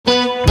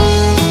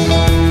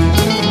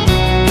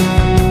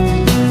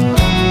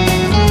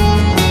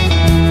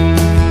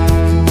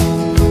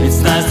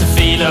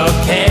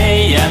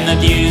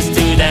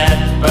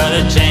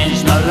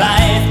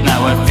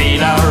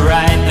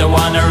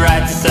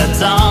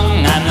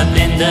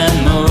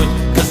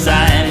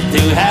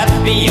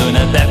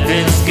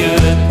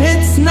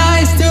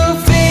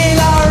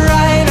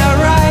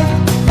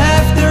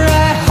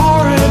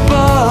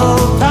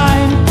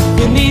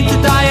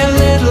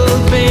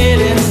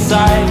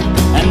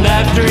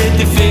after it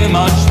you feel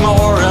much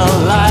more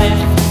alive.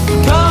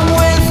 Come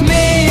with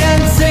me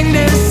and sing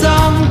this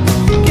song,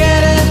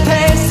 get a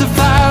taste of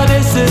how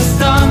this is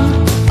done.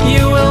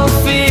 You will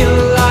feel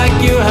like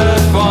you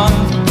have won.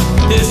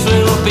 This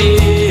will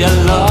be a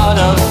lot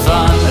of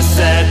fun. I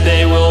said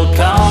they will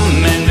come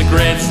in the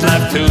great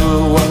slap too.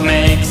 What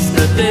makes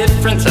the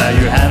difference? How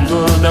you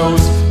handle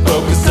those.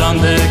 Focus on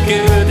the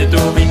good, it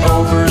will be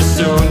over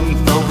soon.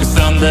 Focus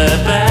on the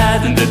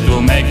bad, and it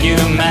will make you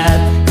mad.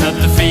 Not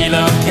to feel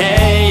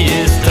okay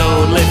is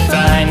totally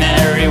fine.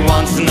 Every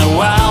once in a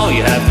while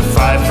you have to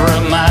fight for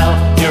a mile.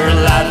 You're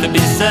allowed to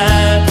be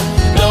sad,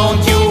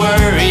 don't you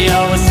worry.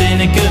 Always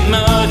in a good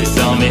mood, it's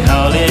only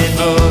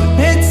Hollywood.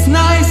 It's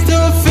nice to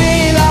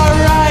feel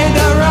alright,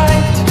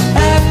 alright.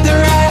 After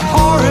a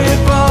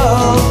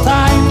horrible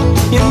time,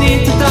 you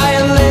need to die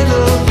a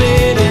little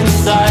bit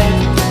inside,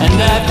 and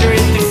after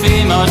it you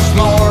feel much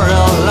more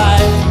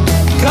alive.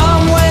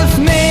 Come with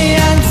me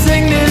and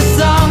sing this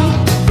song,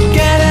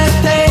 get a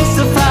taste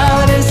of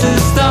how this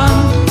is done.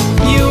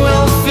 You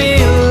will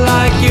feel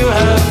like you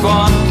have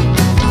won.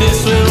 This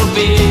will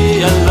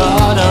be a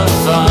lot of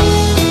fun.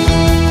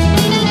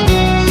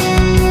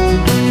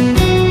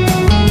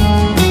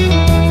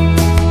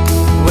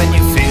 When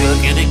you feel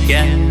good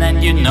again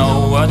and you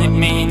know what it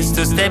means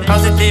to stay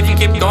positive and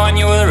keep going,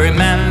 you will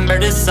remember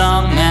this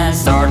song and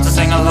start to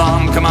sing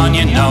along. Come on,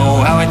 you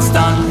know how it's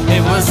done.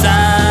 It was